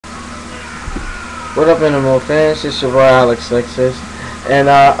What up, nMo fans? It's your boy Alexlexus, and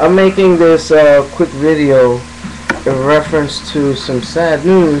I'm making this quick video in reference to some sad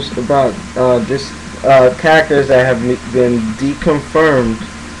news about characters that have been deconfirmed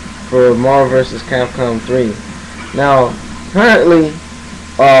for Marvel vs. Capcom 3. Now, apparently,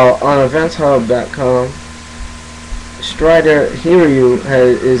 on EventsHub.com, Strider Hiryu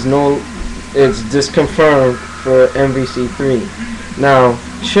is disconfirmed for MVC3. Now,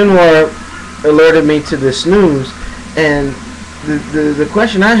 Shinwar alerted me to this news, and the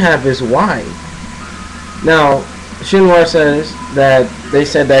question I have is why. Now, Shinwar says that they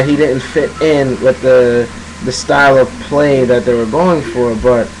said that he didn't fit in with the style of play that they were going for,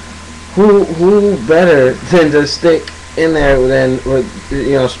 but who better than to stick in there than with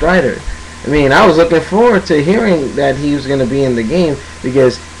Strider? I mean, I was looking forward to hearing that he was going to be in the game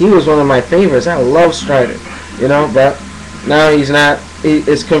because he was one of my favorites. I love Strider, but now he's not.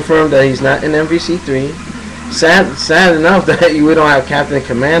 It's confirmed that he's not in MVC3. Sad enough that we don't have Captain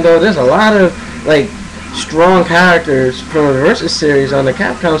Commando. There's a lot of strong characters from the Versus series on the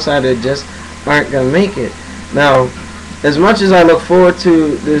Capcom side that just aren't gonna make it. Now, as much as I look forward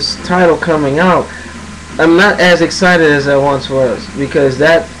to this title coming out, I'm not as excited as I once was, because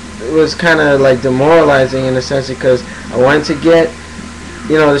that was kind of demoralizing in a sense, because I wanted to get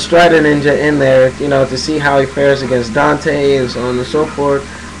the Strider Ninja in there, to see how he fares against Dante and so on and so forth.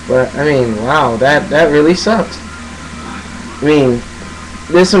 But I mean, wow, that really sucks. I mean,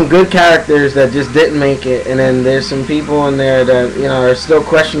 there's some good characters that just didn't make it, and then there's some people in there that are still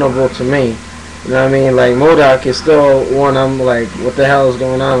questionable to me. You know what I mean? Like MODOK is still one. I'm like, what the hell is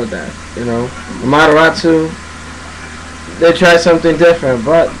going on with that? Amaterasu, they tried something different,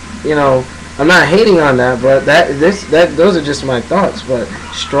 but I'm not hating on that, but those are just my thoughts. But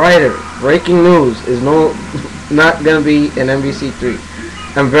Strider, breaking news, is not gonna be in MVC3.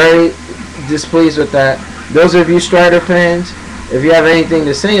 I'm very displeased with that. Those of you Strider fans, if you have anything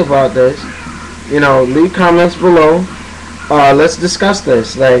to say about this, leave comments below. Let's discuss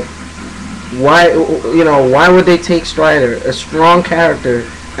this. Why would they take Strider, a strong character,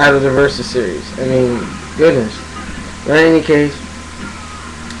 out of the Versus series? I mean, goodness. But in any case,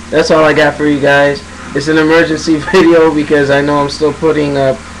 that's all I got for you guys. It's an emergency video because I know I'm still putting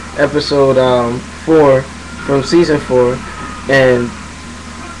up episode 4 from season 4, and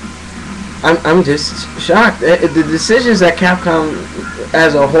I'm just shocked. The decisions that Capcom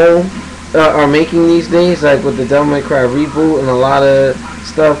as a whole are making these days, like with the Devil May Cry reboot and a lot of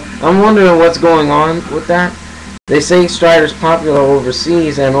stuff, I'm wondering what's going on with that. They say Strider's popular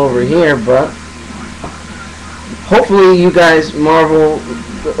overseas and over here, but hopefully you guys, Marvel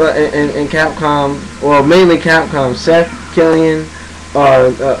and Capcom, or mainly Capcom, Seth, Killian,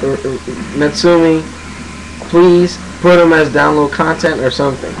 Natsumi, please put them as download content or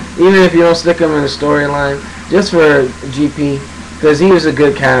something. Even if you don't stick them in the storyline, just for GP, because he was a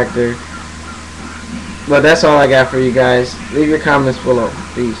good character. But that's all I got for you guys. Leave your comments below.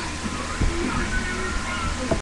 Peace.